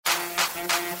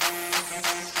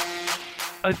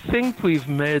I think we've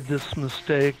made this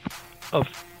mistake of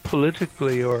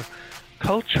politically or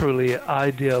culturally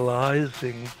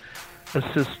idealizing a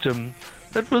system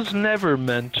that was never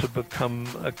meant to become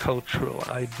a cultural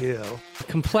ideal.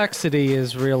 Complexity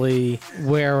is really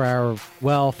where our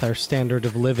wealth, our standard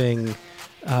of living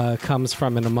comes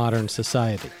from in a modern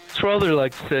society. It's rather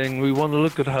like saying we want to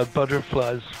look at how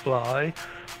butterflies fly,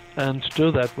 and to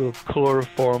do that we'll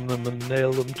chloroform them and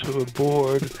nail them to a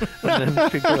board and then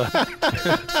figure out...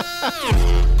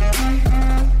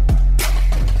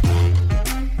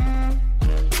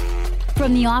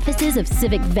 From the offices of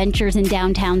Civic Ventures in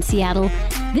downtown Seattle,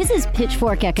 this is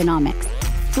Pitchfork Economics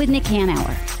with Nick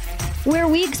Hanauer, where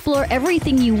we explore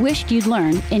everything you wished you'd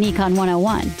learn in Econ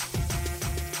 101.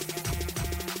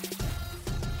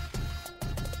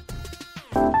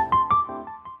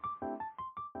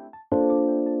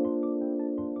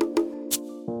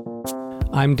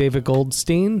 I'm David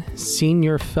Goldstein,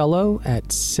 Senior Fellow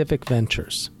at Civic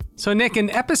Ventures. So, Nick, in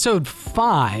episode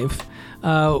 5,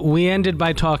 we ended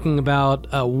by talking about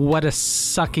what a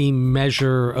sucky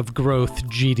measure of growth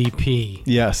GDP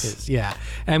is. Yeah.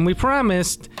 And we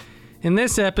promised in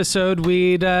this episode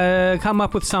we'd come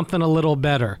up with something a little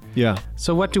better. Yeah.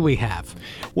 So what do we have?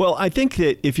 Well, I think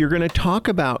that if you're going to talk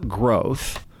about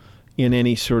growth in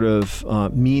any sort of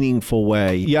meaningful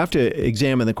way, you have to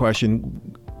examine the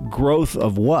question, growth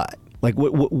of what? Like,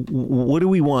 what do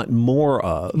we want more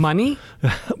of? Money?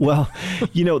 Well,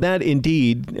 that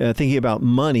indeed, thinking about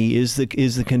money is the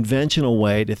conventional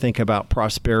way to think about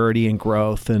prosperity and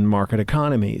growth in market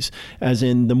economies. As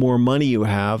in, the more money you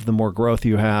have, the more growth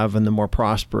you have, and the more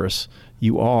prosperous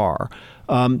you are.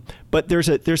 But there's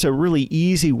a really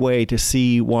easy way to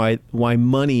see why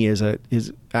money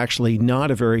is actually not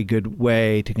a very good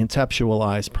way to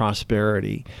conceptualize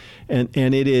prosperity. And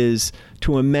it is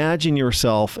to imagine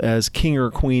yourself as king or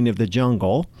queen of the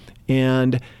jungle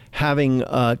and having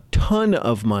a ton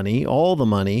of money, all the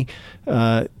money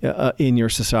in your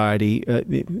society. I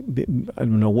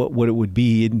don't know what it would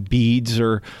be, in beads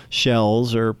or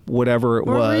shells or whatever it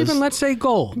was. Or even, let's say,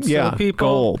 gold. Yeah, so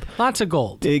gold. Lots of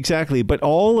gold. Exactly. But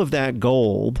all of that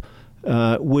gold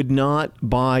would not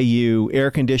buy you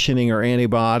air conditioning or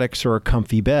antibiotics or a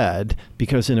comfy bed,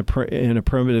 because in a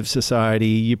primitive society,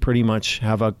 you pretty much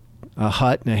have a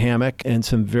hut and a hammock and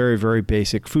some very, very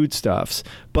basic foodstuffs.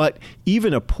 But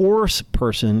even a poor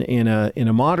person in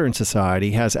a modern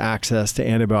society has access to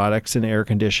antibiotics and air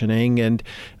conditioning and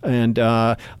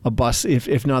a bus,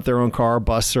 if not their own car,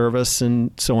 bus service,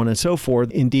 and so on and so forth.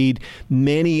 Indeed,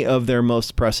 many of their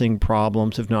most pressing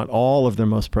problems, if not all of their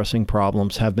most pressing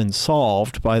problems, have been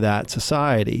solved by that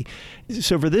society.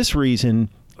 So for this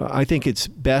reason, I think it's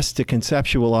best to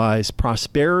conceptualize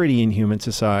prosperity in human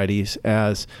societies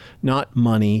as not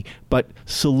money, but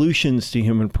solutions to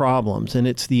human problems. And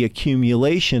it's the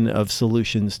accumulation of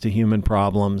solutions to human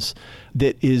problems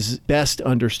that is best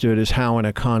understood as how an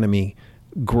economy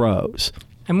grows.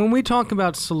 And when we talk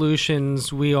about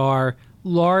solutions, we are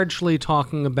largely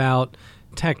talking about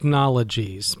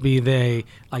technologies, be they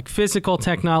like physical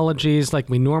technologies like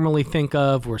we normally think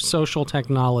of, or social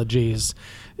technologies.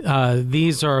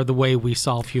 These are the way we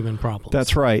solve human problems.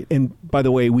 That's right. And by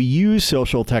the way, we use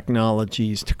social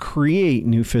technologies to create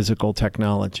new physical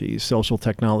technologies, social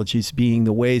technologies being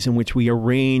the ways in which we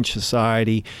arrange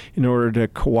society in order to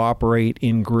cooperate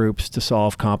in groups to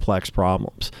solve complex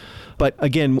problems. But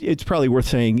again, it's probably worth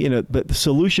saying, but the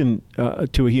solution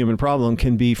to a human problem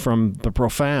can be from the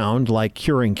profound, like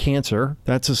curing cancer.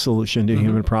 That's a solution to a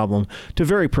human problem, to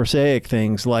very prosaic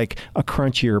things like a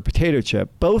crunchier potato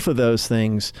chip. Both of those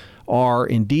things are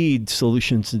indeed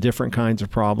solutions to different kinds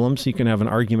of problems. You can have an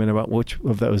argument about which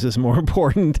of those is more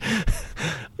important.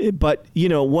 But,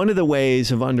 one of the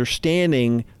ways of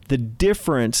understanding the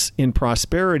difference in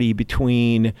prosperity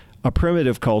between a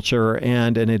primitive culture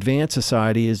and an advanced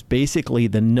society is basically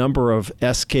the number of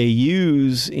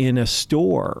SKUs in a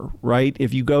store, right?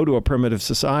 If you go to a primitive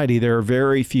society, there are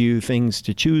very few things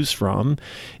to choose from.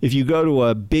 If you go to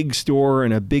a big store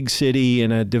in a big city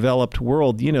in a developed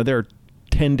world, there are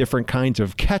 10 different kinds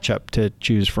of ketchup to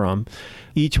choose from.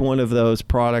 Each one of those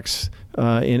products,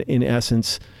 in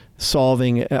essence,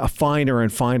 solving a finer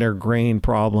and finer grain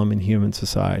problem in human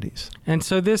societies. And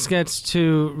so this gets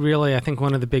to really, I think,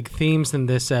 one of the big themes in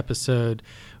this episode,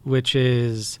 which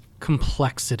is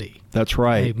complexity. That's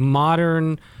right. A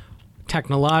modern,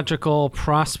 technological,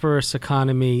 prosperous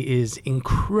economy is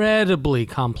incredibly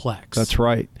complex. That's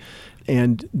right.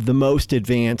 And the most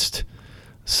advanced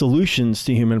solutions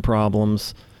to human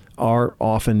problems are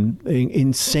often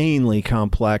insanely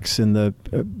complex. And the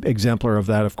exemplar of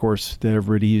that, of course, that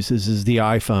everybody uses is the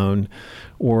iPhone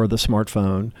or the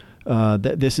smartphone.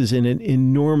 This is an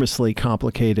enormously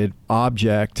complicated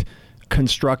object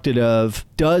constructed of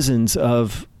dozens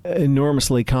of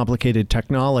enormously complicated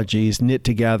technologies knit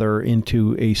together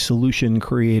into a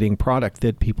solution-creating product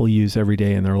that people use every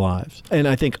day in their lives. And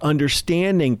I think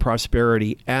understanding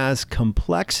prosperity as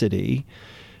complexity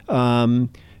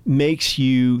makes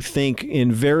you think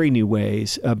in very new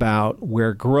ways about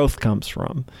where growth comes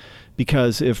from.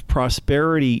 Because if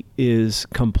prosperity is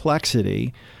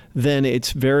complexity, then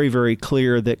it's very, very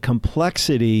clear that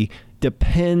complexity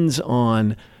depends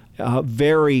on a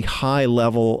very high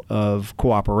level of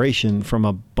cooperation from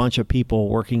a bunch of people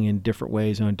working in different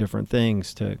ways on different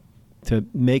things to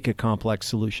make a complex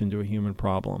solution to a human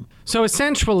problem. So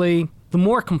essentially, the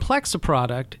more complex a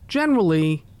product,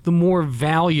 generally, the more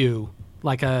value,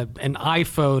 like an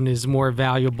iPhone is more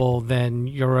valuable than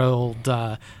your old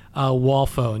wall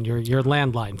phone, your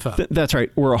landline phone. That's right.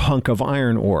 Or a hunk of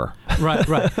iron ore.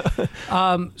 Right.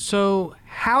 So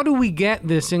how do we get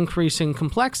this increasing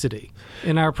complexity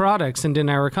in our products and in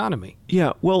our economy?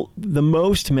 Yeah, well, the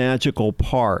most magical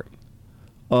part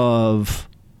of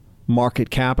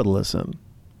market capitalism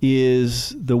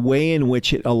is the way in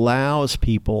which it allows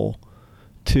people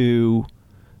to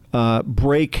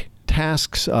break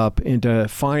tasks up into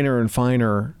finer and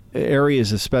finer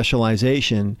areas of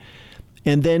specialization,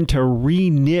 and then to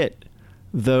re-knit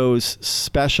those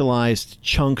specialized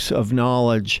chunks of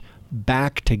knowledge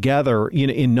back together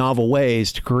in novel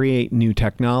ways to create new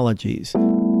technologies. It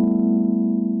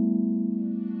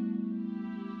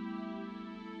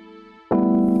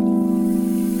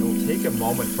will take a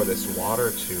moment for this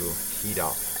water to heat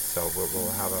up. So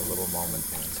we'll have a little moment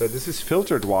here. So this is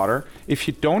filtered water. If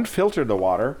you don't filter the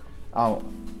water,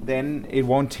 then it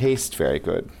won't taste very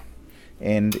good.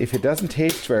 And if it doesn't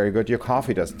taste very good, your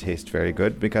coffee doesn't taste very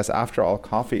good, because after all,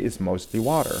 coffee is mostly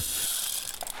water.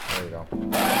 There you go.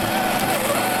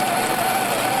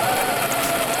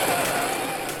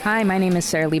 Hi, my name is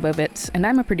Sarah Leibovitz, and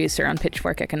I'm a producer on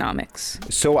Pitchfork Economics.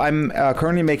 So I'm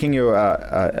currently making you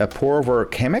a pour-over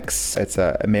Chemex. It's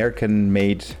an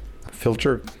American-made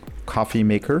filter coffee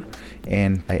maker,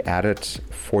 and I added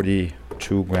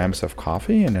 42 grams of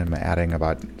coffee, and I'm adding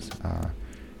about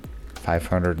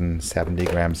 570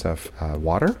 grams of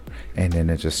water, and then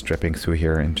it's just dripping through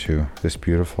here into this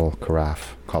beautiful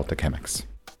carafe called the Chemex.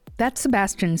 That's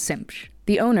Sebastian Simpsch,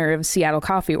 the owner of Seattle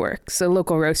Coffee Works, a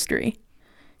local roastery.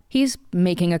 He's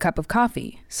making a cup of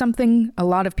coffee, something a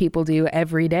lot of people do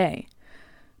every day.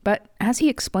 But as he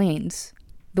explains,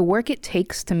 the work it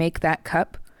takes to make that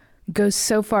cup goes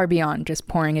so far beyond just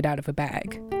pouring it out of a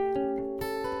bag.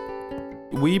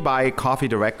 We buy coffee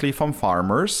directly from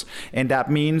farmers, and that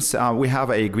means we have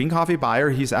a green coffee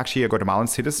buyer. He's actually a Guatemalan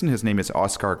citizen. His name is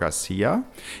Oscar Garcia.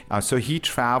 So he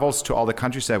travels to all the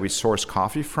countries that we source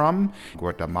coffee from: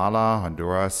 Guatemala,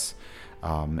 Honduras,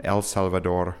 El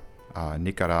Salvador,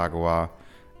 Nicaragua,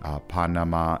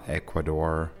 Panama,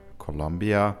 Ecuador,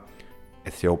 Colombia,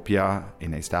 Ethiopia,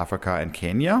 in East Africa, and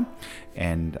Kenya.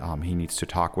 And he needs to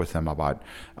talk with them about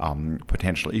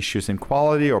potential issues in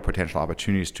quality or potential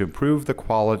opportunities to improve the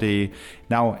quality.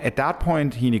 Now, at that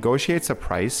point, he negotiates a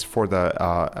price for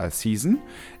the season.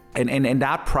 And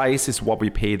that price is what we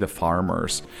pay the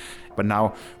farmers. But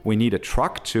now we need a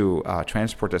truck to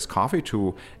transport this coffee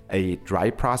to a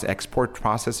dry export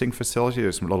processing facility.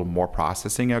 There's a little more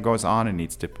processing that goes on. It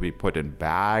needs to be put in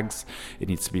bags. It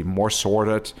needs to be more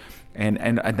sorted.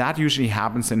 And that usually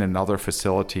happens in another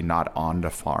facility, not on the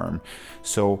farm.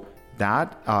 So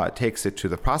that takes it to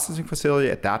the processing facility.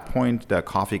 At that point, the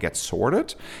coffee gets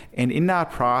sorted. And in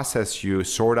that process, you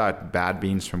sort out bad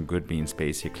beans from good beans,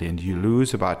 basically. And you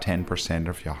lose about 10%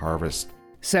 of your harvest.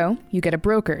 So you get a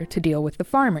broker to deal with the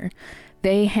farmer.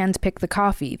 They handpick the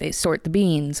coffee, they sort the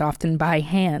beans, often by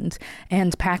hand,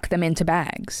 and pack them into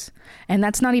bags. And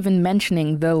that's not even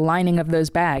mentioning the lining of those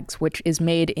bags, which is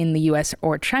made in the US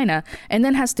or China, and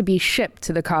then has to be shipped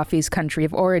to the coffee's country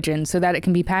of origin so that it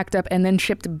can be packed up and then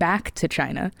shipped back to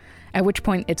China, at which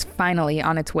point it's finally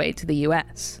on its way to the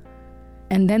US.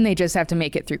 And then they just have to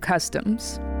make it through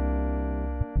customs.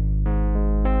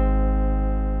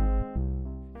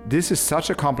 This is such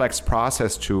a complex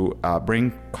process to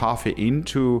bring coffee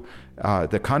into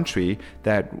the country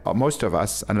that most of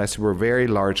us, unless we're very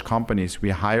large companies,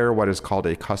 we hire what is called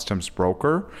a customs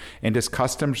broker. And this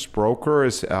customs broker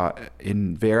is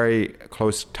in very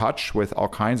close touch with all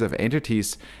kinds of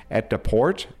entities at the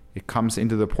port. It comes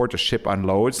into the port, the ship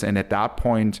unloads, and at that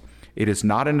point, It is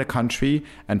not in the country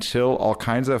until all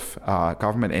kinds of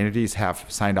government entities have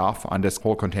signed off on this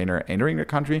whole container entering the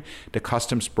country. The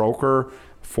customs broker,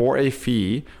 for a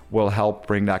fee, will help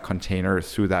bring that container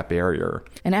through that barrier.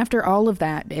 And after all of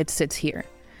that, it sits here,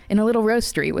 in a little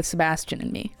roastery with Sebastian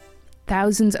and me.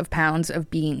 Thousands of pounds of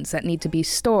beans that need to be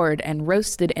stored and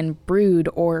roasted and brewed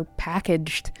or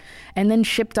packaged, and then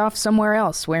shipped off somewhere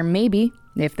else where maybe,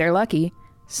 if they're lucky,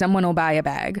 someone will buy a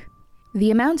bag.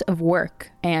 The amount of work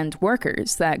and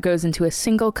workers that goes into a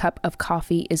single cup of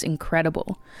coffee is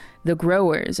incredible. The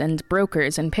growers and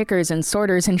brokers and pickers and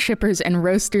sorters and shippers and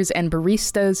roasters and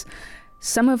baristas,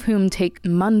 some of whom take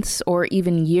months or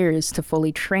even years to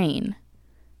fully train.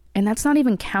 And that's not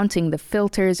even counting the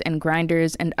filters and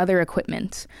grinders and other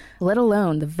equipment, let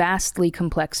alone the vastly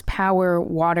complex power,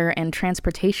 water, and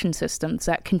transportation systems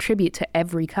that contribute to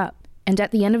every cup. And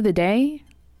at the end of the day,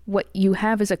 what you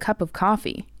have is a cup of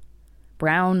coffee.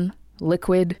 Brown,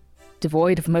 liquid,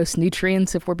 devoid of most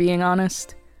nutrients if we're being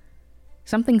honest.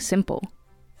 Something simple,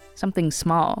 something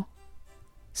small,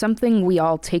 something we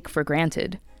all take for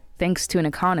granted, thanks to an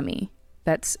economy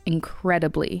that's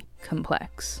incredibly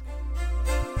complex.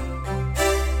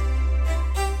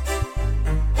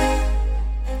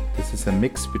 This is a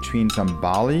mix between some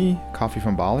Bali, coffee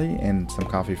from Bali, and some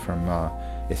coffee from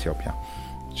Ethiopia.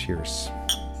 Cheers.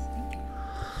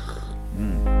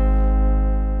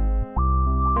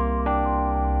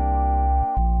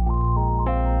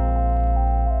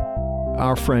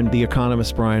 Our friend, the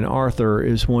economist Brian Arthur,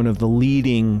 is one of the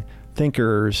leading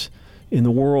thinkers in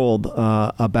the world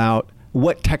about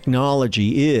what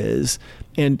technology is.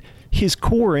 And his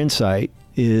core insight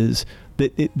is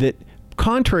that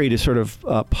contrary to sort of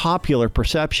popular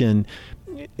perception,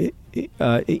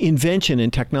 invention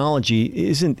and technology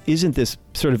isn't this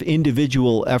sort of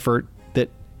individual effort that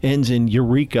ends in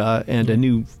eureka and a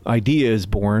new idea is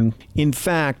born. In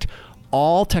fact,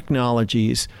 all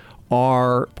technologies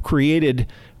are created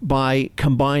by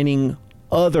combining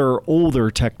other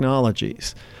older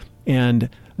technologies. And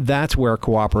that's where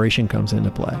cooperation comes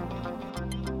into play.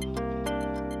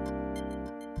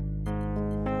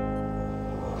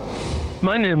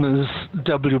 My name is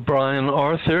W. Brian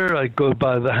Arthur. I go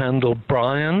by the handle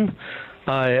Brian.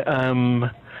 I am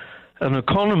an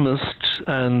economist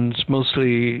and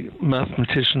mostly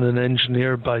mathematician and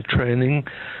engineer by training.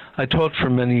 I taught for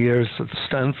many years at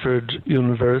Stanford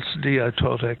University. I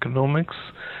taught economics.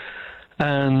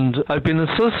 And I've been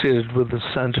associated with the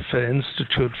Santa Fe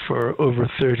Institute for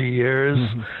over 30 years.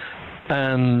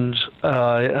 And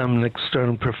I am an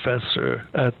external professor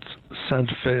at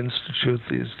Santa Fe Institute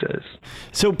these days.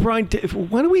 So, Brian,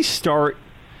 why don't we start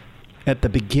at the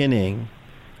beginning,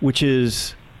 which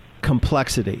is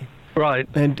complexity. Right.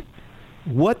 And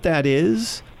what that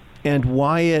is and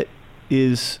why it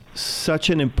is such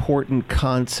an important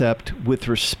concept with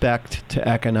respect to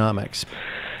economics.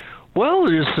 Well,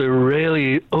 there's a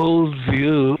really old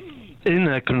view in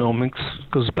economics,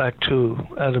 goes back to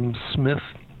Adam Smith,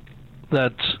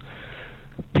 that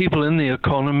people in the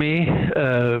economy,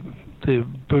 the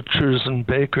butchers and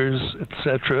bakers,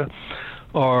 etc.,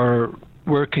 are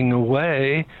working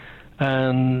away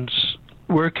and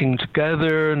working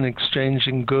together and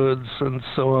exchanging goods and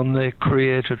so on. They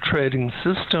create a trading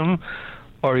system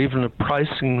or even a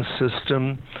pricing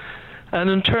system, and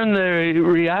in turn they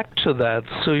react to that.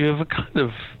 So you have a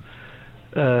kind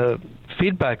of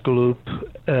feedback loop.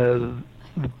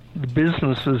 The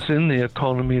businesses in the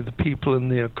economy, the people in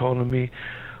the economy,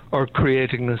 are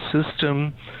creating a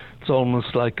system. It's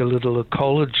almost like a little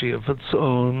ecology of its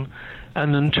own.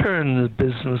 And in turn, the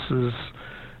businesses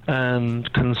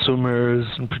and consumers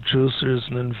and producers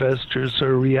and investors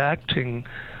are reacting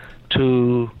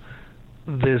to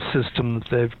the system that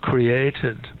they've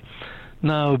created.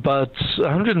 Now, about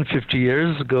 150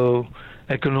 years ago,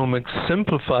 economics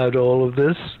simplified all of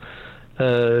this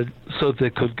so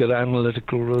they could get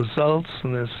analytical results,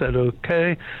 and they said,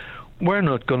 okay, we're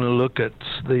not going to look at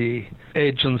the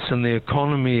agents in the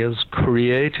economy as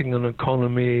creating an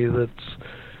economy that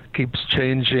keeps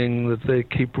changing, that they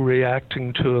keep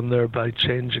reacting to and thereby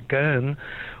change again.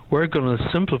 We're going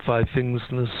to simplify things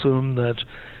and assume that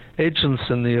agents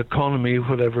in the economy,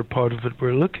 whatever part of it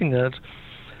we're looking at,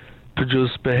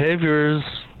 produce behaviors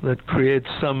that create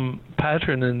some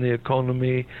pattern in the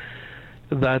economy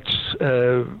that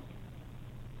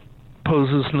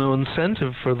poses no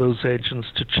incentive for those agents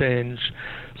to change.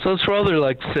 So it's rather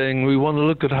like saying we want to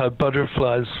look at how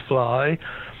butterflies fly,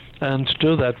 and to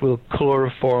do that we'll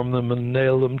chloroform them and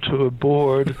nail them to a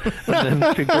board and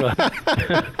then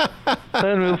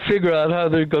figure out how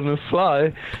they're going to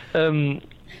fly.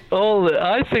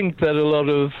 I think that a lot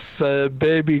of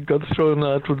baby got thrown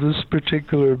out with this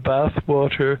particular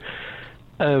bathwater.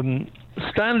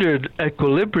 Standard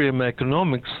equilibrium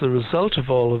economics, the result of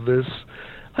all of this,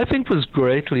 I think was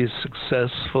greatly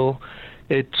successful.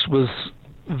 It was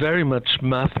very much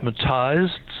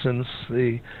mathematized since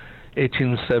the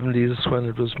 1870s when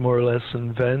it was more or less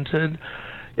invented.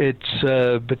 It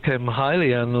became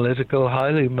highly analytical,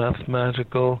 highly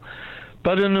mathematical.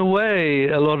 But in a way,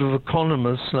 a lot of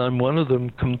economists, and I'm one of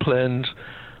them, complained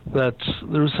that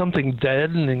there was something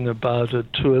deadening about it.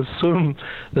 To assume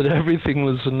that everything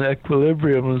was in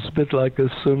equilibrium was a bit like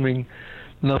assuming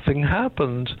nothing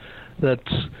happened, that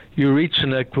you reach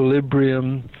an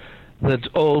equilibrium, that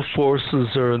all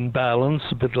forces are in balance,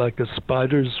 a bit like a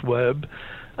spider's web,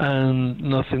 and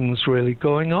nothing's really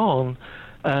going on.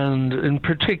 And in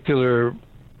particular,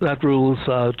 that rules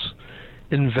out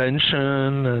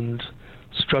invention and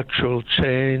structural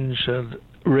change and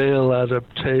real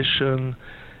adaptation.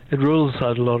 It rules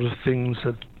out a lot of things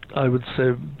that I would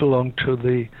say belong to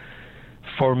the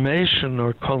formation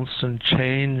or constant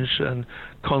change and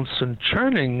constant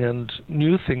churning and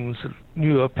new things,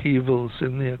 new upheavals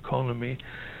in the economy.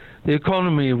 The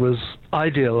economy was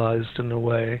idealized in a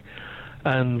way,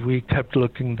 and we kept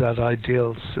looking at that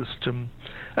ideal system.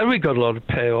 And we got a lot of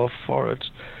payoff for it,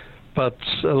 but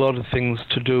a lot of things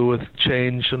to do with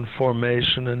change and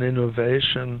formation and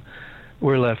innovation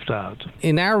were left out.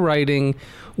 In our writing,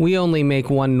 we only make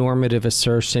one normative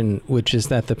assertion, which is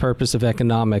that the purpose of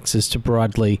economics is to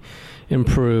broadly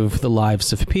improve the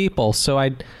lives of people. So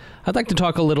I'd like to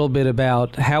talk a little bit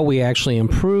about how we actually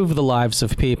improve the lives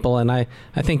of people, and I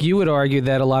think you would argue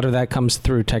that a lot of that comes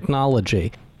through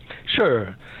technology.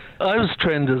 Sure. I was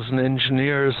trained as an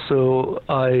engineer, so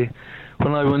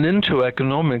when I went into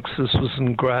economics, this was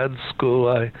in grad school,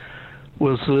 I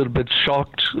was a little bit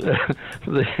shocked.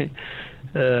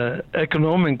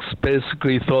 Economics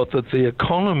basically thought that the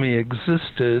economy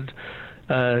existed,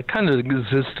 kind of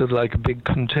existed like a big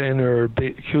container or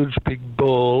huge big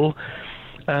bowl,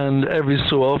 and every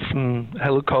so often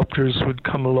helicopters would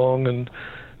come along and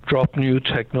drop new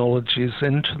technologies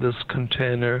into this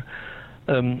container.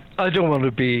 I don't want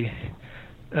to be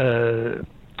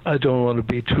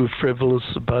too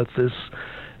frivolous about this.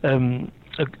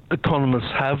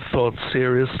 Economists have thought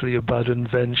seriously about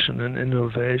invention and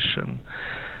innovation,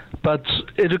 but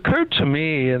it occurred to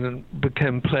me, and it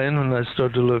became plain when I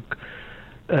started to look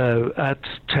at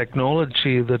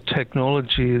technology, that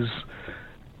technologies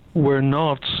were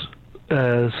not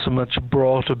so much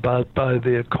brought about by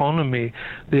the economy.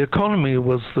 The economy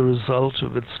was the result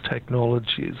of its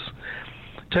technologies.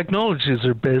 Technologies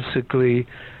are basically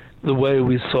the way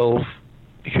we solve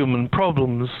human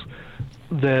problems.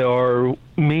 They are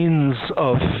means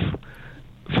of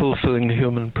fulfilling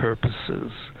human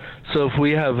purposes. So if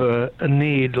we have a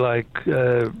need like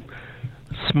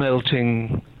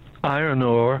smelting iron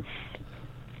ore,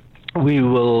 we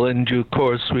will, in due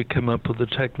course, we come up with the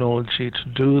technology to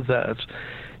do that.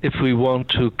 If we want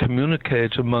to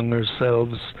communicate among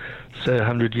ourselves, say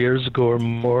 100 years ago or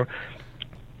more,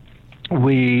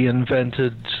 we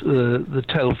invented the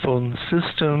telephone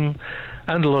system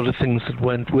and a lot of things that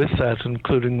went with that,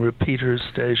 including repeater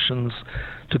stations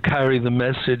to carry the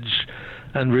message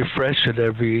and refresh it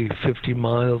every 50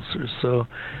 miles or so.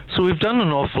 So we've done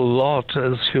an awful lot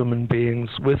as human beings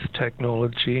with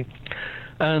technology.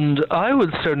 And I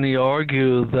would certainly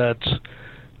argue that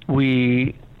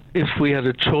if we had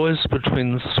a choice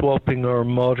between swapping our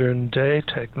modern day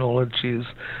technologies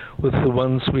with the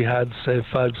ones we had, say,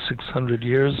 500-600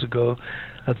 years ago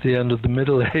at the end of the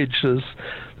Middle Ages,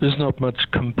 there's not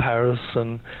much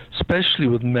comparison, especially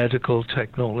with medical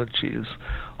technologies.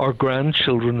 Our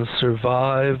grandchildren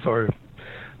survive,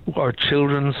 our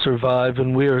children survive,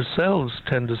 and we ourselves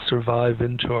tend to survive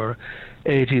into our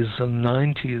 80s and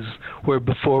 90s, where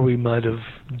before we might have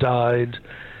died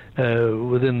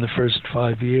within the first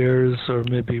 5 years, or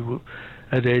maybe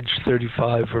at age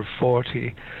 35 or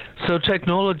 40. So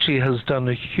technology has done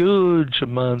a huge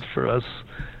amount for us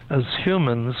as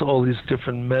humans, all these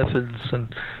different methods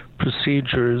and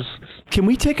procedures. Can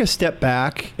we take a step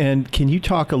back, and can you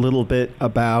talk a little bit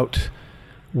about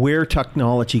where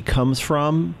technology comes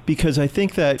from? Because I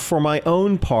think that for my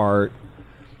own part,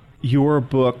 your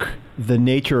book, The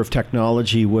Nature of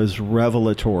Technology, was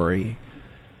revelatory,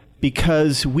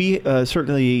 because we,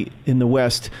 certainly in the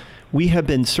West, we have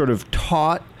been sort of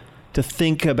taught to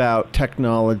think about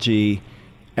technology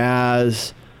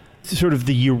as sort of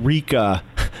the eureka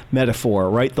metaphor,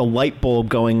 right? The light bulb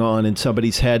going on in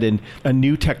somebody's head and a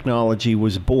new technology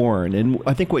was born. And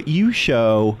I think what you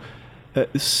show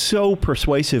so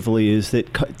persuasively is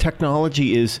that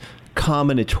technology is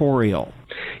combinatorial.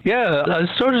 Yeah,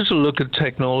 I started to look at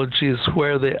technologies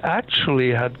where they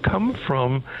actually had come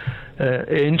from,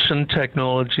 ancient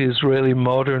technologies, really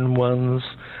modern ones,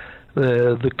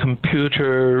 the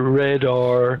computer,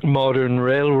 radar, modern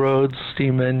railroads,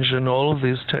 steam engine, all of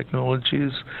these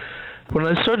technologies. When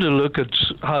I started to look at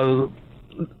how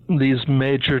these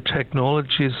major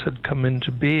technologies had come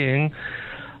into being,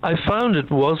 I found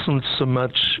it wasn't so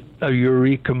much a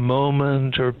eureka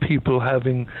moment or people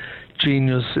having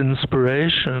genius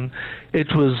inspiration.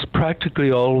 It was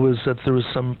practically always that there was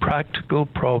some practical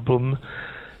problem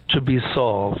to be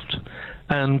solved.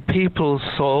 And people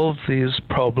solved these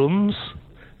problems,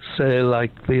 say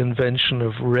like the invention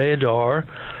of radar,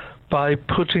 by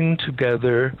putting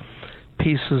together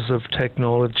pieces of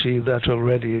technology that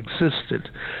already existed.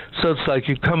 So it's like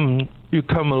you come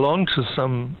along to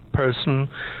some person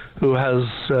who has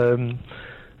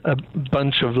a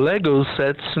bunch of Lego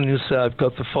sets, and you say, I've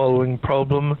got the following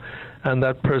problem, and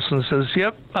that person says,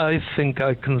 yep, I think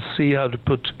I can see how to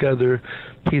put together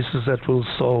pieces that will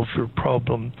solve your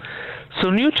problem. So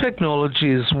new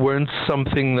technologies weren't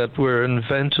something that were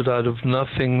invented out of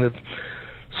nothing, that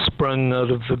sprung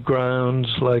out of the ground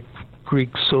like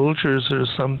Greek soldiers or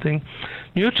something.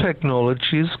 New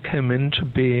technologies came into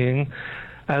being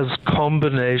as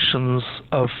combinations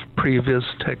of previous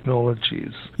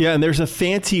technologies. Yeah, and there's a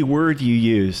fancy word you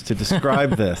use to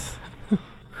describe this.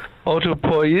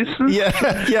 Autopoiesis? Yeah,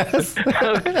 yes.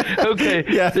 Okay.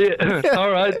 Yeah. All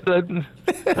right.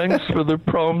 Thanks for the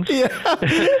prompt. Yeah.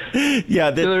 Yeah.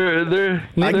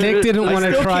 Nick didn't want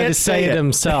to try to say it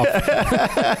himself.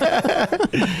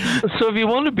 So if you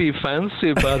want to be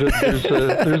fancy about it,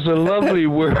 there's a lovely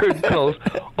word called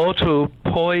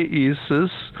autopoiesis,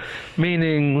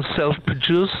 meaning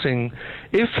self-producing.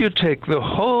 If you take the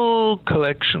whole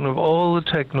collection of all the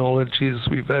technologies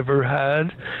we've ever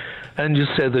had, and you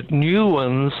say that new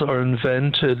ones are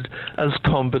invented as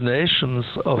combinations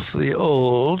of the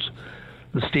old.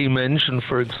 The steam engine,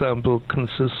 for example,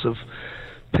 consists of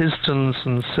pistons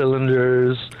and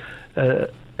cylinders,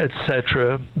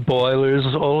 etc., boilers.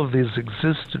 All of these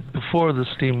existed before the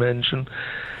steam engine.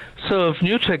 So if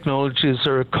new technologies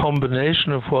are a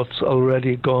combination of what's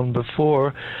already gone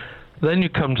before, then you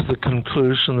come to the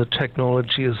conclusion that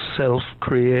technology is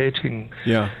self-creating.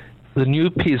 Yeah. The new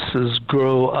pieces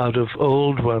grow out of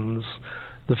old ones.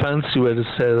 The fancy way to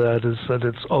say that is that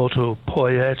it's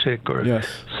autopoietic or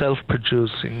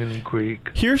self-producing in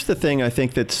Greek. Here's the thing I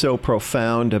think that's so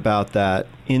profound about that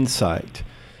insight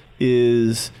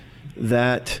is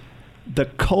that the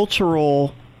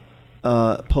cultural,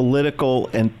 political,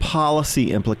 and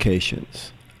policy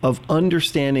implications of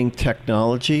understanding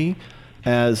technology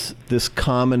as this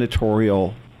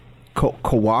combinatorial,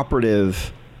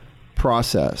 cooperative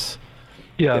process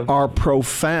are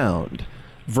profound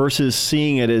versus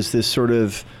seeing it as this sort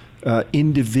of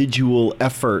individual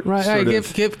effort. Right.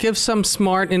 Give some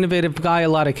smart, innovative guy a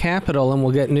lot of capital and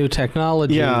we'll get new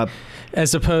technology. Yeah.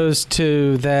 As opposed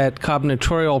to that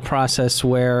combinatorial process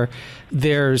where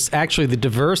there's actually the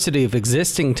diversity of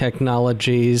existing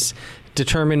technologies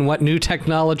determine what new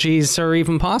technologies are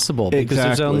even possible.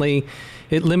 Because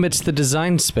it limits the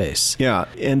design space. Yeah,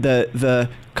 and the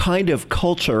kind of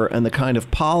culture and the kind of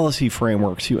policy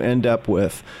frameworks you end up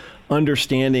with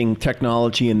understanding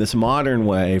technology in this modern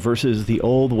way versus the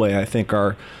old way, I think,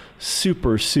 are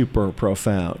super, super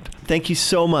profound. Thank you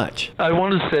so much. I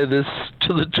want to say this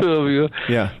to the two of you.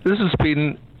 Yeah. This has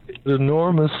been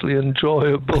enormously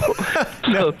enjoyable.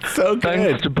 So good.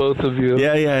 Thanks to both of you.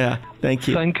 Yeah. Thank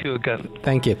you. Thank you again.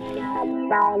 Thank you.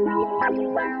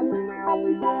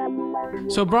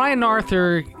 So Brian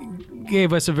Arthur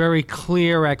gave us a very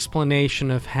clear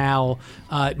explanation of how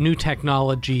new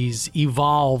technologies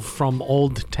evolve from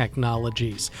old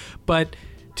technologies. But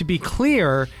to be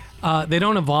clear, they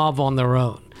don't evolve on their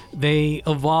own. They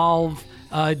evolve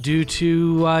due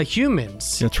to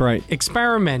humans. That's right.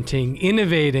 Experimenting,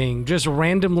 innovating, just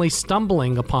randomly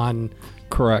stumbling upon.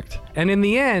 Correct. And in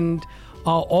the end,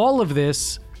 all of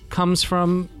this comes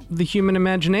from the human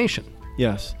imagination.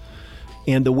 Yes.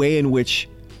 And the way in which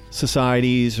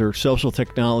societies or social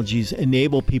technologies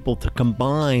enable people to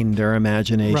combine their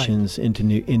imaginations into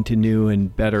new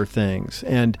and better things.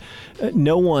 And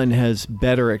no one has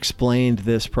better explained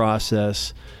this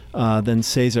process than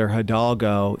Cesar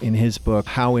Hidalgo in his book,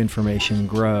 How Information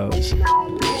Grows.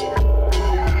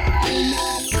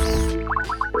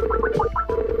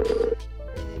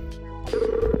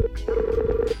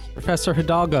 Professor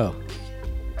Hidalgo.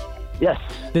 Yes.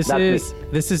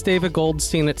 This is David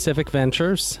Goldstein at Civic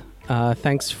Ventures.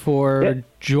 Thanks for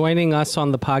joining us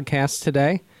on the podcast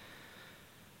today.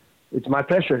 It's my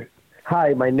pleasure.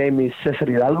 Hi, my name is Cesar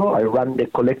Hidalgo. I run the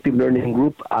Collective Learning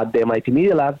Group at the MIT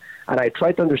Media Lab, and I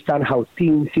try to understand how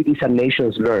teams, cities, and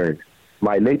nations learn.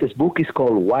 My latest book is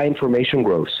called Why Information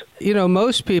Grows. You know,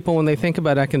 most people, when they think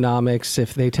about economics,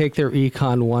 if they take their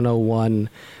Econ 101,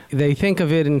 they think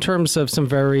of it in terms of some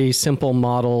very simple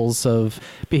models of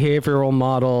behavioral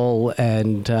model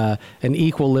and an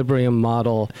equilibrium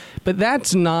model. But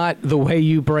that's not the way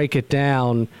you break it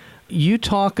down. You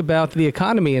talk about the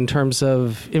economy in terms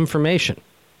of information.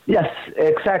 Yes,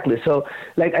 exactly. So,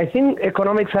 I think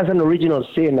economics has an original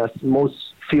sin, as most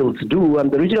fields do, and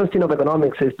the original sin of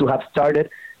economics is to have started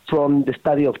from the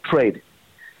study of trade.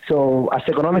 So, as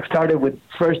economics started with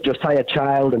first Josiah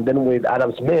Child and then with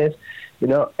Adam Smith,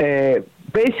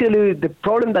 basically the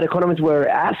problem that economists were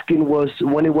asking was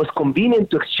when it was convenient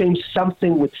to exchange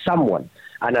something with someone,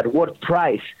 and at what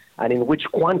price, and in which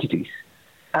quantities.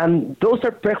 And those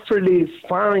are perfectly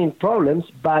fine problems,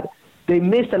 but they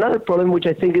missed another problem, which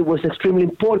I think it was extremely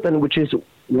important, which is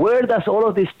where does all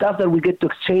of this stuff that we get to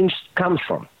exchange comes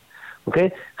from?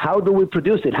 Okay, how do we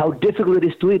produce it? How difficult it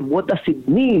is to eat? What does it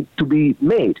need to be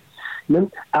made?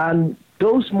 And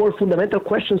those more fundamental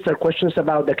questions are questions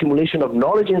about the accumulation of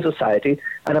knowledge in society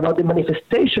and about the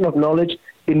manifestation of knowledge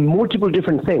in multiple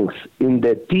different things, in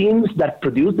the teams that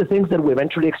produce the things that we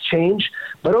eventually exchange,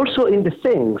 but also in the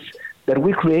things that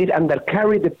we create and that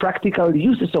carry the practical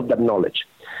uses of that knowledge.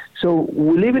 So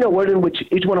we live in a world in which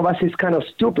each one of us is kind of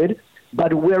stupid,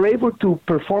 but we're able to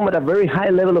perform at a very high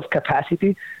level of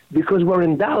capacity because we're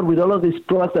endowed with all of these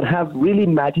products that have really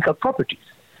magical properties.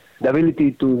 The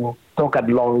ability to talk at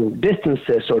long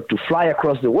distances, or to fly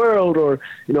across the world, or,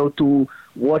 to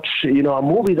watch, a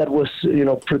movie that was,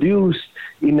 produced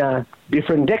in a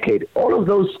different decade. All of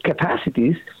those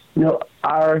capacities,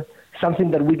 are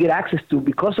something that we get access to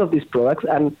because of these products.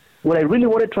 And what I really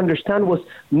wanted to understand was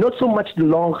not so much the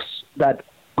laws that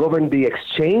govern the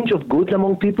exchange of goods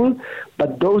among people,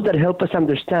 but those that help us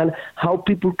understand how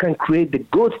people can create the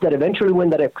goods that eventually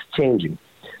wind up exchanging.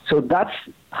 So that's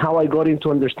how I got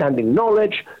into understanding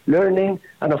knowledge, learning,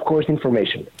 and of course,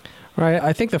 information. Right.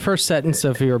 I think the first sentence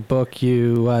of your book,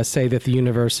 you say that the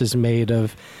universe is made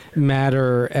of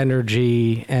matter,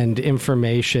 energy, and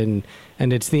information,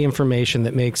 and it's the information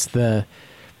that makes the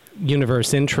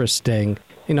universe interesting.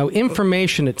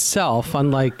 Information itself,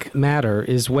 unlike matter,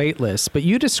 is weightless, but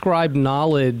you describe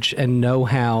knowledge and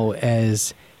know-how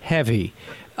as heavy.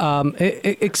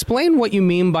 Explain what you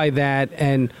mean by that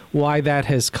and why that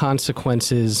has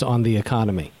consequences on the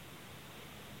economy.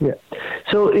 Yeah.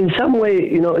 So in some way,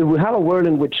 if we have a world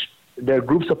in which there are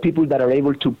groups of people that are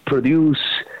able to produce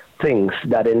things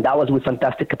that endow us with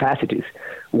fantastic capacities,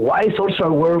 why is also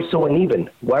our world so uneven?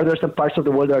 Why are there some parts of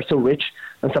the world that are so rich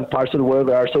and some parts of the world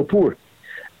that are so poor?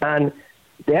 And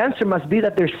the answer must be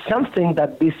that there's something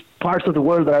that these parts of the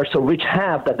world that are so rich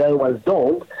have that the other ones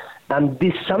don't, and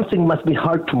this something must be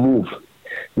hard to move.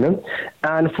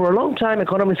 And for a long time,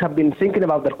 economists have been thinking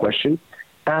about that question.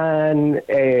 And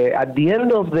at the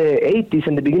end of the 80s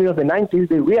and the beginning of the 90s,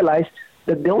 they realized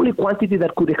that the only quantity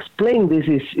that could explain this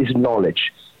is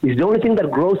knowledge. It's the only thing that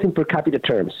grows in per capita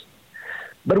terms.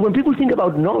 But when people think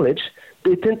about knowledge,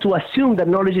 they tend to assume that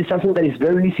knowledge is something that is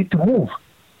very easy to move,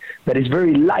 that is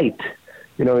very light,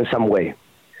 in some way.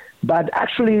 But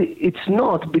actually, it's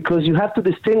not, because you have to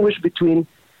distinguish between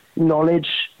knowledge,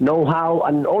 know-how,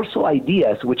 and also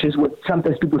ideas, which is what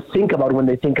sometimes people think about when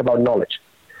they think about knowledge.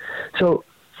 So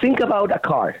think about a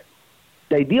car.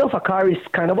 The idea of a car is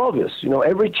kind of obvious.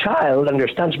 Every child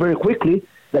understands very quickly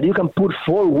that you can put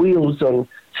 4 wheels on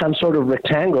some sort of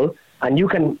rectangle and you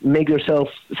can make yourself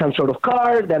some sort of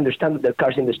car. They understand that there are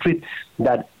cars in the street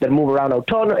that move around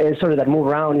that move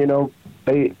around,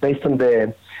 based on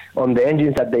the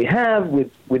engines that they have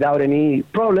without any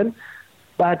problem.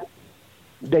 But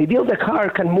the idea of the car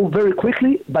can move very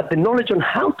quickly, but the knowledge on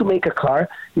how to make a car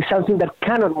is something that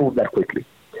cannot move that quickly.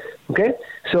 Okay?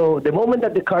 So the moment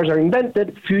that the cars are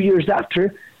invented, a few years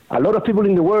after, a lot of people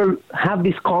in the world have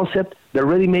this concept. They're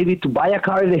ready maybe to buy a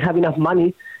car if they have enough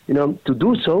money, to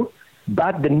do so.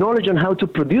 But the knowledge on how to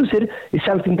produce it is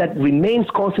something that remains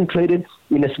concentrated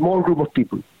in a small group of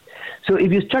people. So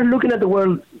if you start looking at the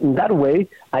world in that way,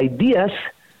 ideas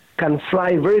can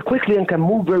fly very quickly and can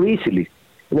move very easily.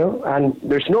 And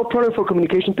there's no problem for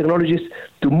communication technologies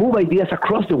to move ideas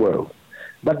across the world.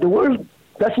 But the world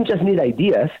doesn't just need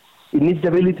ideas, it needs the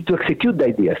ability to execute the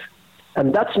ideas.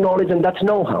 And that's knowledge and that's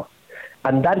know-how.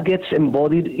 And that gets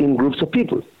embodied in groups of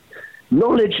people.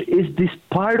 Knowledge is this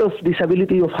part of this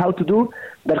ability of how to do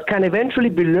that can eventually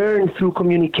be learned through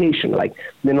communication, like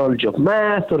the knowledge of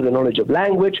math or the knowledge of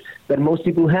language that most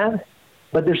people have.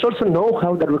 But there's also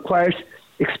know-how that requires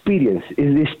experience, is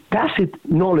this tacit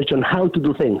knowledge on how to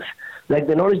do things, like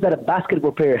the knowledge that a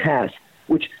basketball player has,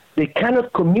 which they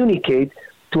cannot communicate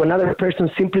to another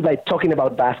person simply by talking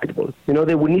about basketball.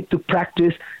 They will need to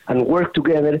practice and work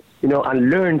together, and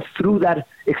learn through that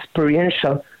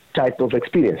experiential type of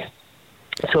experience.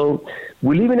 So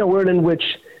we live in a world in which,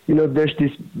 there's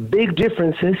these big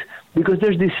differences because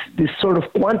there's this sort of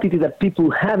quantity that people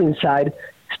have inside,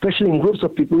 especially in groups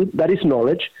of people, that is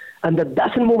knowledge, and that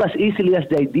doesn't move as easily as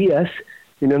the ideas,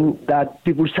 that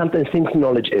people sometimes think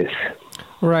knowledge is.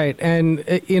 Right. And,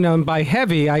 by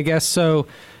heavy, I guess, so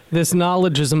this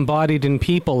knowledge is embodied in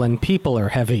people, and people are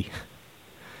heavy.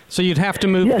 So you'd have to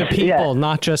move the people,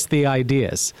 not just the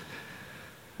ideas.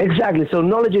 Exactly. So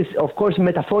knowledge is, of course,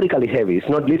 metaphorically heavy. It's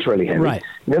not literally heavy. Right.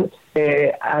 And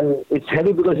it's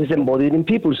heavy because it's embodied in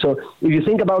people. So if you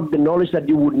think about the knowledge that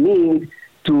you would need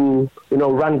to,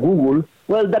 run Google,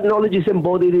 well, that knowledge is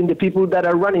embodied in the people that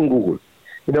are running Google.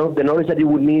 The knowledge that you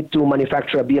would need to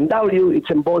manufacture a BMW, it's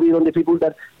embodied on the people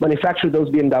that manufacture those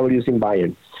BMWs in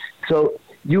Bayern. So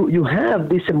you have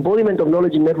this embodiment of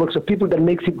knowledge in networks of people that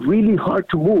makes it really hard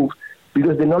to move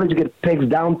because the knowledge gets pegged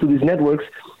down to these networks.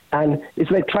 And it's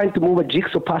like trying to move a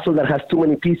jigsaw puzzle that has too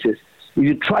many pieces. If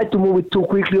you try to move it too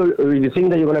quickly, or if you think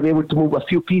that you're going to be able to move a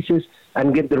few pieces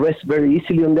and get the rest very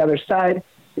easily on the other side,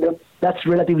 that's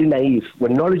relatively naive.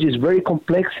 When knowledge is very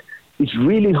complex, it's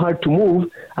really hard to move,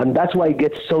 and that's why it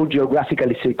gets so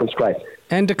geographically circumscribed.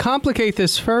 And to complicate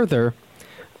this further,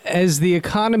 as the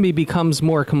economy becomes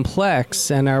more complex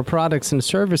and our products and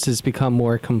services become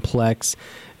more complex,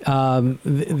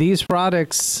 these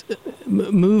products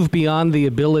move beyond the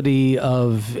ability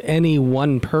of any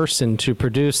one person to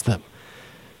produce them.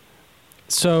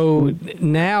 So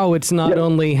now it's not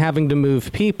only having to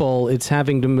move people, it's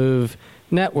having to move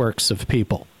networks of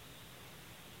people.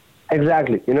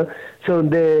 Exactly. So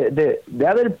the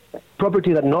other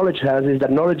property that knowledge has is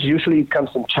that knowledge usually comes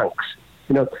in chunks.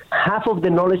 Half of the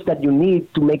knowledge that you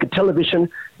need to make a television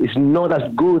is not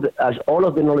as good as all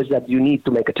of the knowledge that you need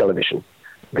to make a television.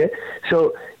 Okay?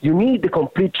 So you need the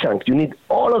complete chunk. You need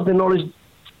all of the knowledge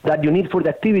that you need for the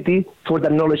activity for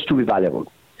that knowledge to be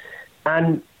valuable.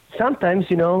 And sometimes,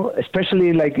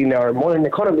 especially like in our modern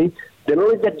economy, the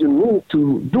knowledge that you need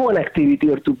to do an activity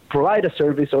or to provide a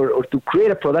service or to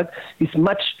create a product is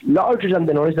much larger than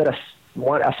the knowledge that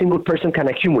a single person can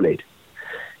accumulate.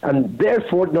 And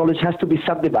therefore, knowledge has to be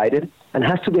subdivided and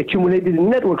has to be accumulated in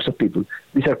networks of people.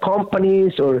 These are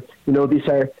companies or, these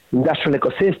are industrial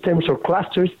ecosystems or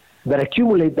clusters that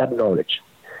accumulate that knowledge.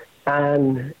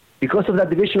 And because of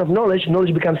that division of knowledge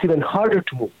becomes even harder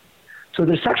to move. So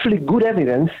there's actually good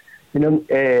evidence,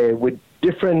 with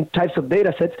different types of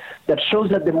data sets that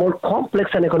shows that the more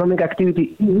complex an economic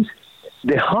activity is,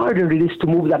 the harder it is to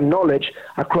move that knowledge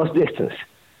across distance.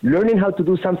 Learning how to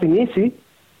do something easy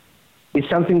is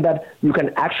something that you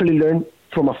can actually learn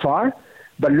from afar,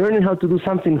 but learning how to do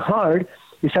something hard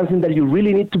is something that you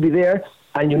really need to be there,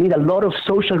 and you need a lot of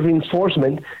social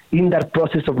reinforcement in that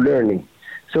process of learning.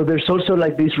 So there's also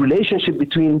like this relationship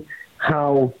between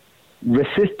how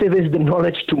resistive is the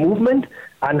knowledge to movement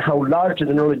and how large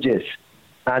the knowledge is.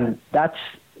 And that's,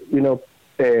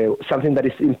 something that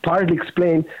is in part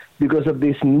explained because of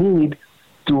this need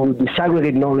to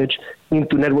disaggregate knowledge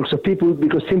into networks of people,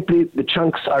 because simply the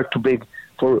chunks are too big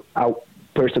for a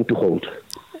person to hold.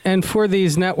 And for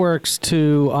these networks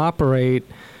to operate,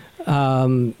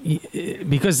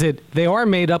 because they are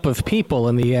made up of people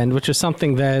in the end, which is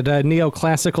something that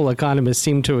neoclassical economists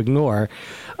seem to ignore.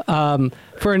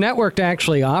 For a network to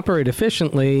actually operate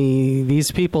efficiently,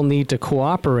 these people need to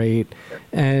cooperate,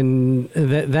 and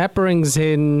that brings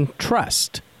in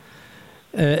trust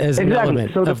as an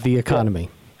element of the economy.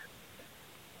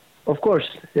 Of course.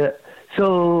 Yeah.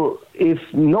 So if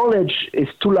knowledge is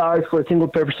too large for a single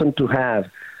person to have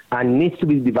and needs to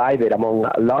be divided among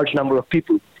a large number of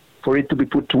people for it to be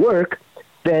put to work,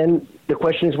 then the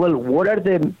question is, well, what are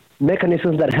the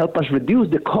mechanisms that help us reduce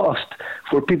the cost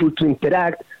for people to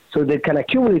interact so they can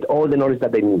accumulate all the knowledge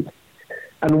that they need?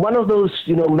 And one of those,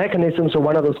 mechanisms or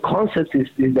one of those concepts is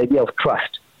the idea of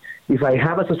trust. If I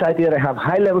have a society that I have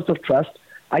high levels of trust,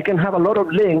 I can have a lot of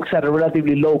links at a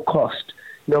relatively low cost.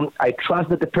 I trust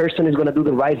that the person is going to do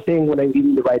the right thing when I'm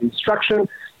giving the right instruction,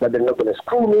 that they're not going to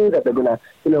screw me, that they're going to,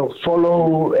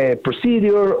 follow a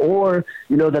procedure, or,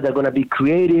 that they're going to be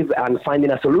creative and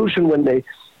finding a solution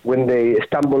when they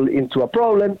stumble into a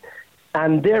problem.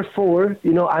 And therefore,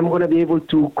 I'm going to be able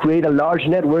to create a large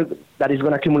network that is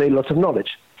going to accumulate lots of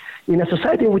knowledge. In a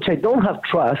society in which I don't have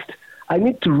trust, I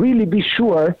need to really be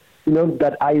sure,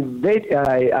 that I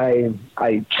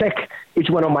check each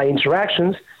one of my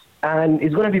interactions And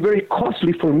it's going to be very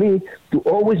costly for me to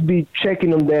always be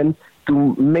checking on them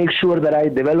to make sure that I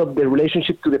develop the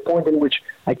relationship to the point in which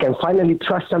I can finally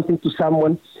trust something to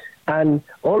someone. And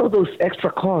all of those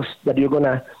extra costs that you're going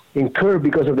to incur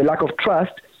because of the lack of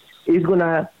trust is going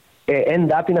to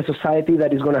end up in a society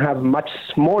that is going to have much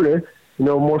smaller,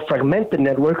 more fragmented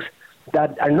networks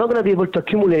that are not going to be able to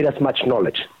accumulate as much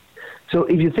knowledge. So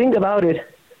if you think about it,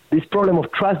 this problem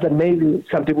of trust that maybe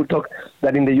some people talk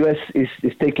that in the U.S.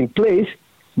 is taking place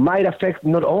might affect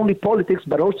not only politics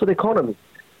but also the economy,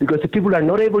 because the people are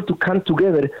not able to come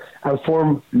together and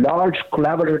form large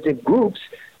collaborative groups.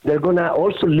 They're going to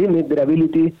also limit their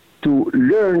ability to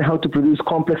learn how to produce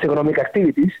complex economic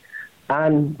activities.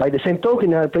 And by the same token,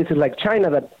 there are places like China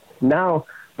that now,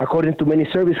 according to many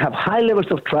surveys, have high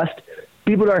levels of trust.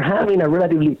 People are having a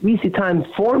relatively easy time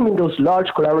forming those large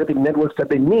collaborative networks that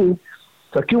they need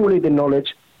to accumulate the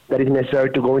knowledge that is necessary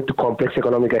to go into complex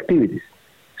economic activities.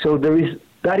 So there is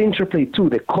that interplay too.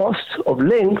 The cost of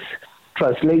links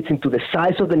translates into the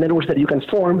size of the networks that you can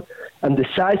form, and the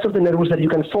size of the networks that you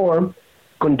can form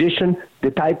condition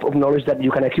the type of knowledge that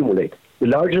you can accumulate. The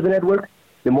larger the network,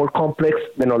 the more complex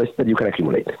the knowledge that you can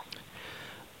accumulate.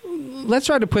 Let's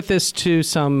try to put this to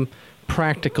some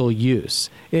practical use.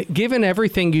 Given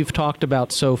everything you've talked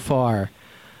about so far,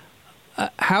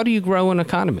 how do you grow an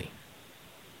economy?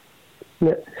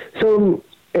 Yeah. So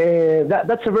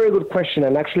that's a very good question,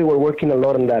 and actually we're working a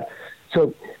lot on that.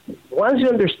 So once you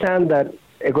understand that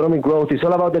economic growth is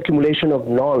all about the accumulation of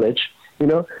knowledge,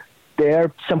 there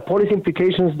are some policy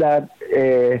implications that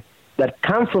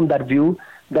come from that view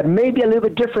that may be a little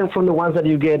bit different from the ones that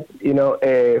you get,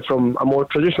 from a more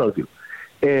traditional view.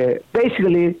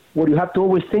 Basically, what you have to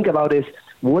always think about is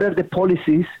what are the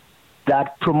policies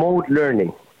that promote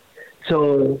learning.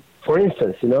 So, for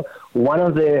instance, one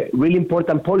of the really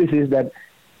important policies that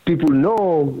people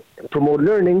know promote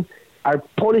learning are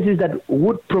policies that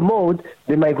would promote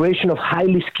the migration of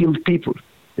highly skilled people.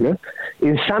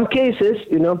 In some cases,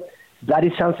 that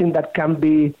is something that can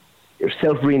be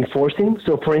self-reinforcing.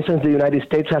 So, for instance, the United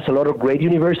States has a lot of great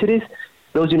universities.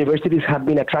 Those universities have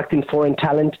been attracting foreign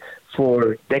talent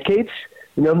for decades,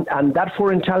 and that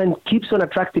foreign talent keeps on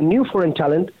attracting new foreign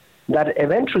talent that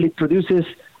eventually produces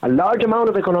a large amount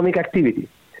of economic activity.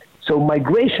 So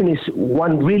migration is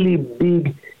one really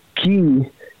big key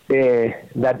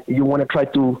that you want to try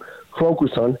to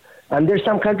focus on. And there's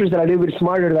some countries that are a little bit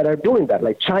smarter that are doing that,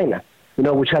 like China,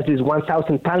 which has this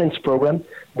 1,000 talents program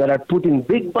that are putting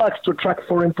big bucks to attract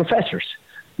foreign professors.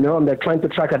 And they're trying to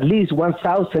attract at least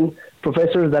 1,000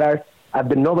 professors that are at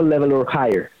the Nobel level or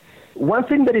higher. One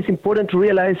thing that is important to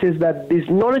realize is that this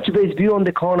knowledge-based view on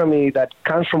the economy that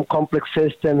comes from complex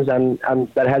systems and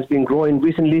that has been growing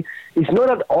recently is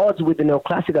not at odds with the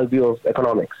neoclassical view of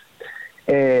economics.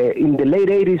 In the late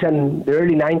 80s and the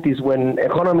early 90s, when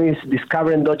economists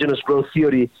discovered endogenous growth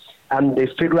theory and they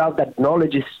figured out that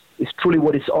knowledge is truly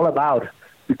what it's all about,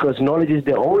 because knowledge is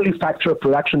the only factor of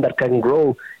production that can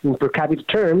grow in per capita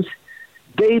terms,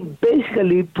 they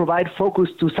basically provide focus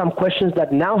to some questions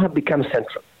that now have become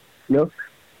central.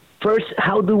 First,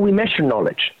 how do we measure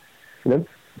knowledge?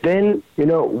 Then,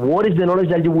 what is the knowledge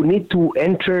that you would need to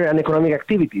enter an economic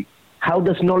activity? How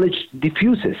does knowledge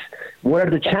diffuses? What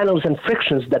are the channels and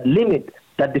frictions that limit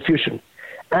that diffusion?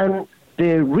 And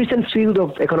the recent field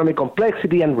of economic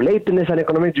complexity and relatedness and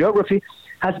economic geography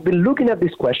has been looking at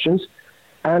these questions.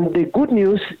 And the good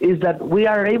news is that we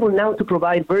are able now to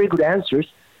provide very good answers,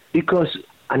 because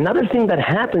another thing that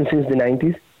happened since the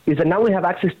 90s is that now we have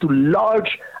access to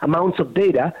large amounts of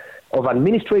data of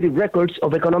administrative records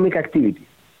of economic activity.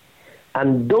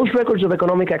 And those records of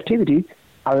economic activity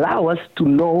allow us to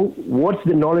know what's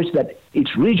the knowledge that each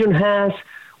region has,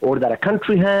 or that a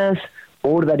country has,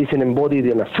 or that is embodied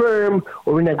in a firm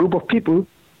or in a group of people,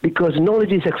 because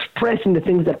knowledge is expressed in the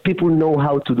things that people know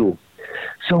how to do.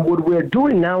 So what we're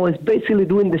doing now is basically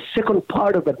doing the second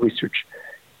part of that research.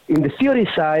 In the theory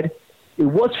side, it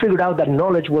was figured out that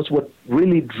knowledge was what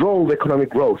really drove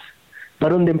economic growth.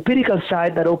 But on the empirical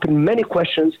side, that opened many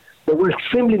questions that were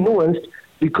extremely nuanced,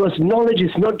 because knowledge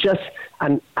is not just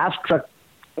an abstract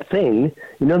thing,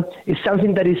 it's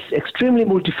something that is extremely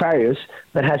multifarious,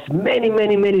 that has many,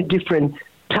 many, many different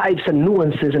types and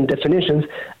nuances and definitions,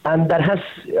 and that has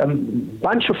a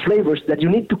bunch of flavors that you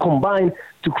need to combine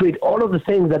to create all of the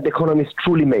things that the economists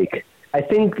truly make. I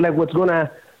think what's going to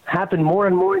happen more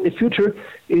and more in the future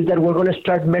is that we're going to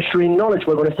start measuring knowledge.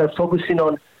 We're going to start focusing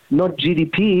on not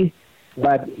GDP,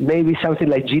 but maybe something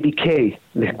like GDK,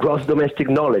 the gross domestic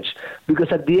knowledge.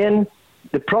 Because at the end,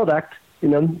 the product,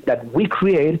 that we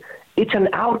create, it's an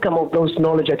outcome of those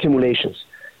knowledge accumulations.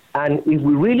 And if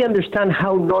we really understand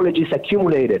how knowledge is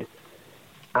accumulated,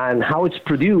 and how it's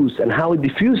produced and how it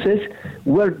diffuses,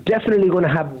 we're definitely going to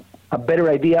have a better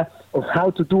idea of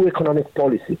how to do economic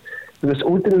policy. Because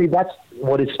ultimately, that's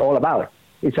what it's all about.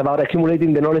 It's about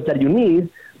accumulating the knowledge that you need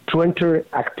to enter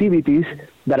activities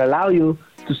that allow you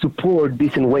to support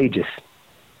decent wages.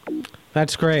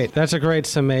 That's great. That's a great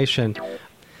summation.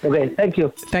 Okay, thank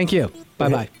you. Thank you.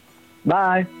 Bye-bye.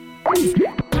 Bye.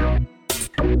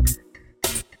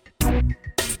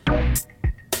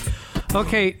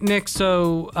 Okay, Nick,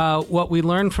 so what we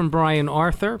learned from Brian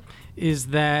Arthur is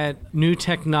that new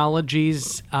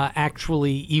technologies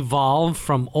actually evolve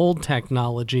from old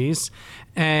technologies.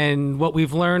 And what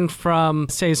we've learned from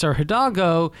Cesar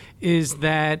Hidalgo is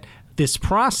that this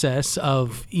process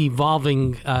of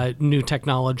evolving new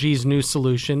technologies, new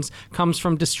solutions, comes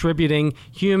from distributing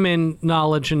human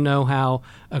knowledge and know-how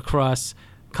across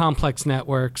complex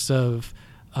networks of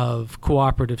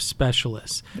cooperative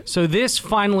specialists. So this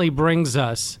finally brings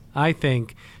us, I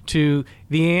think, to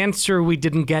the answer we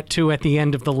didn't get to at the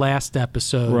end of the last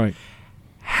episode. Right.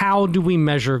 How do we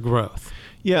measure growth?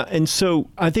 Yeah, and so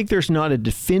I think there's not a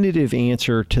definitive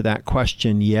answer to that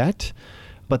question yet,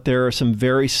 but there are some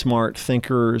very smart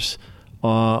thinkers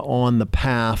on the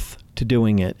path to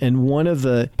doing it. And one of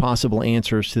the possible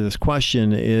answers to this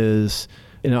question is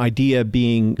an idea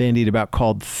being bandied about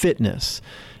called fitness.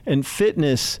 And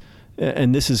fitness,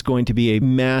 and this is going to be a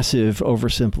massive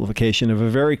oversimplification of a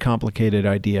very complicated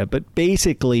idea, but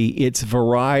basically it's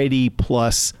variety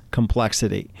plus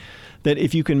complexity. That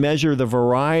if you can measure the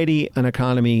variety an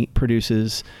economy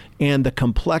produces and the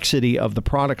complexity of the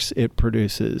products it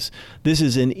produces, this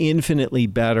is an infinitely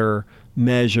better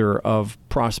measure of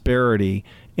prosperity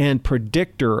and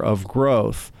predictor of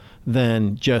growth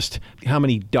than just how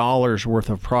many dollars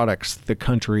worth of products the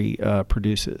country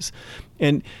produces.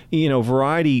 And, you know,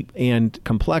 variety and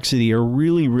complexity are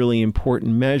really, really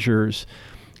important measures,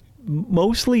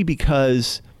 mostly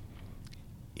because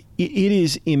it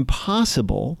is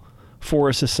impossible for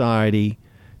a society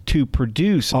to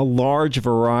produce a large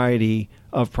variety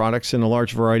of products and a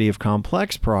large variety of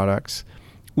complex products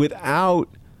without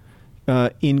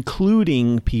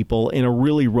including people in a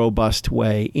really robust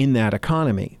way in that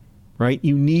economy, right?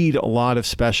 You need a lot of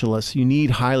specialists. You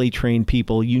need highly trained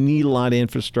people. You need a lot of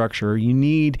infrastructure. You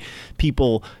need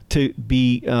people to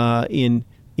be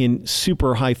in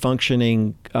super high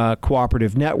functioning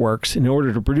cooperative networks in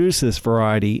order to produce this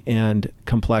variety and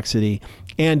complexity.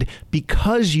 And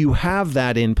because you have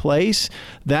that in place,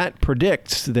 that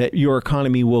predicts that your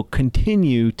economy will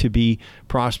continue to be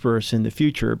prosperous in the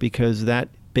future, because that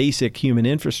basic human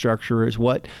infrastructure is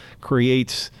what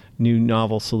creates new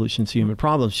novel solutions to human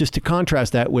problems. Just to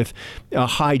contrast that with a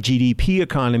high GDP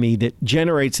economy that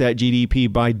generates that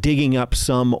GDP by digging up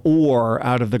some ore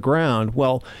out of the ground.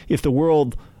 Well, if the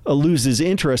world loses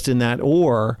interest in that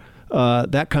ore,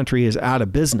 that country is out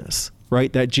of business,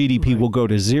 right? That GDP will go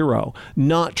to zero.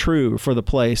 Not true for the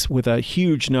place with a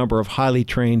huge number of highly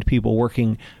trained people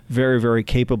working very, very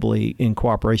capably in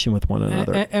cooperation with one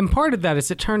another. And part of that is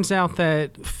it turns out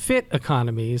that fit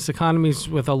economies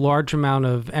with a large amount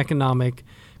of economic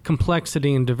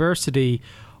complexity and diversity,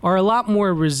 are a lot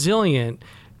more resilient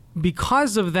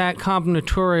because of that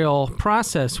combinatorial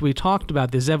process we talked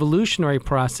about, this evolutionary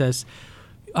process.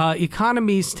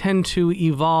 Economies tend to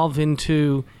evolve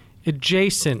into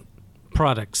adjacent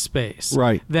product space.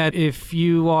 Right. That if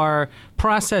you are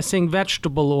processing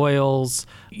vegetable oils,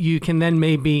 you can then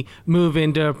maybe move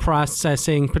into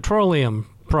processing petroleum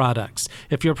products.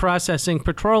 If you're processing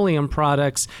petroleum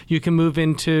products, you can move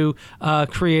into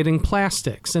creating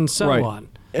plastics and so on.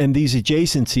 And these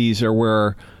adjacencies are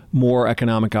where more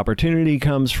economic opportunity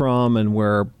comes from, and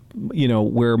where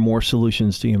more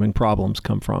solutions to human problems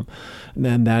come from.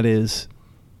 And that is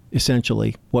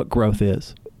essentially what growth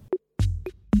is.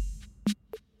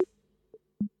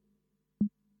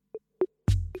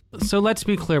 So let's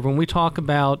be clear, when we talk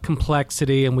about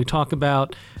complexity and we talk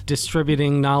about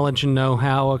distributing knowledge and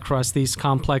know-how across these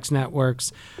complex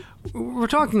networks, we're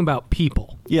talking about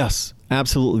people. Yes,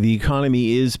 absolutely. The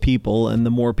economy is people, and the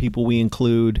more people we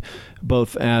include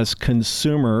both as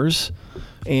consumers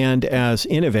and as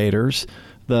innovators,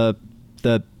 the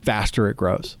faster it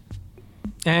grows.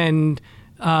 And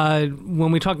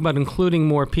when we talk about including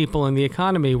more people in the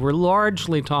economy, we're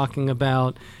largely talking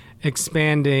about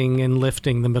expanding and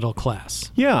lifting the middle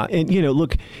class. Yeah. And,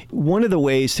 look, one of the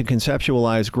ways to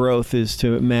conceptualize growth is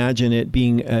to imagine it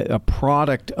being a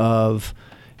product of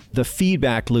the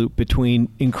feedback loop between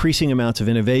increasing amounts of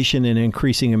innovation and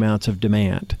increasing amounts of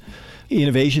demand.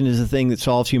 Innovation is the thing that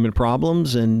solves human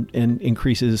problems and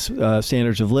increases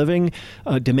standards of living.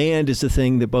 Demand is the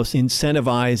thing that both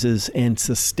incentivizes and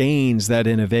sustains that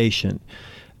innovation.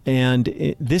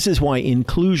 This is why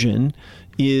inclusion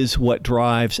is what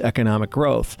drives economic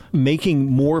growth. Making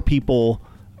more people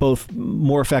both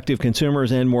more effective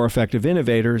consumers and more effective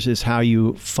innovators is how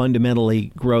you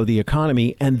fundamentally grow the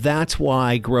economy. And that's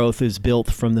why growth is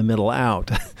built from the middle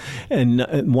out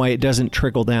and why it doesn't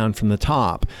trickle down from the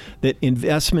top. That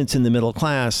investments in the middle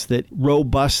class that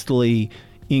robustly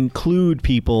include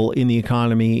people in the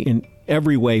economy in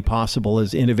every way possible,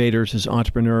 as innovators, as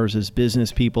entrepreneurs, as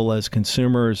business people, as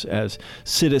consumers, as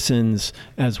citizens,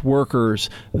 as workers.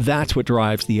 That's what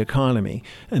drives the economy,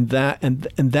 and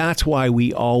that's why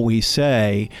we always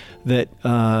say that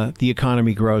the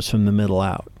economy grows from the middle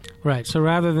out. Right. So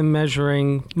rather than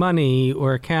measuring money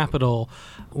or capital,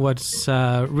 what's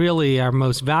really our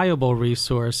most valuable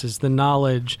resource is the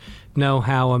knowledge,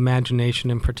 know-how,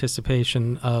 imagination, and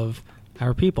participation of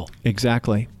our people.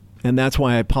 Exactly. And that's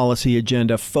why a policy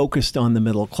agenda focused on the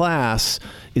middle class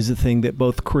is the thing that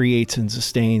both creates and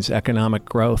sustains economic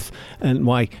growth, and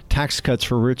why tax cuts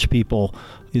for rich people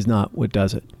is not what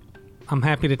does it. I'm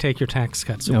happy to take your tax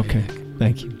cuts away, Okay, Nick.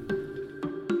 Thank you.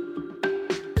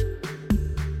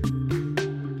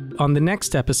 On the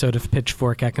next episode of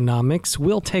Pitchfork Economics,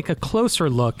 we'll take a closer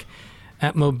look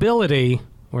at mobility,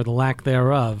 or the lack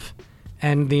thereof,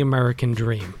 and the American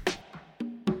dream.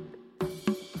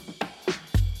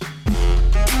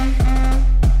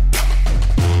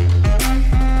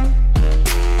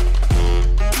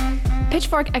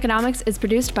 Pitchfork Economics is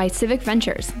produced by Civic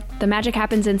Ventures. The magic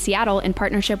happens in Seattle in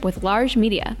partnership with Large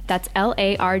Media, that's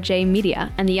LARJ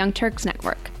Media, and the Young Turks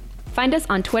Network. Find us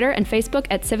on Twitter and Facebook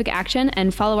at Civic Action,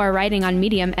 and follow our writing on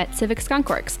Medium at Civic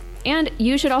Skunkworks. And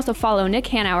you should also follow Nick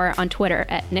Hanauer on Twitter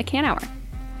at Nick Hanauer.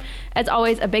 As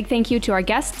always, a big thank you to our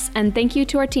guests, and thank you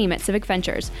to our team at Civic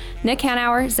Ventures: Nick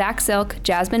Hanauer, Zach Silk,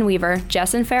 Jasmine Weaver,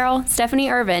 Jessen Farrell, Stephanie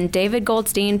Irvin, David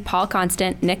Goldstein, Paul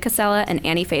Constant, Nick Casella, and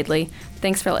Annie Fadley.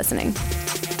 Thanks for listening.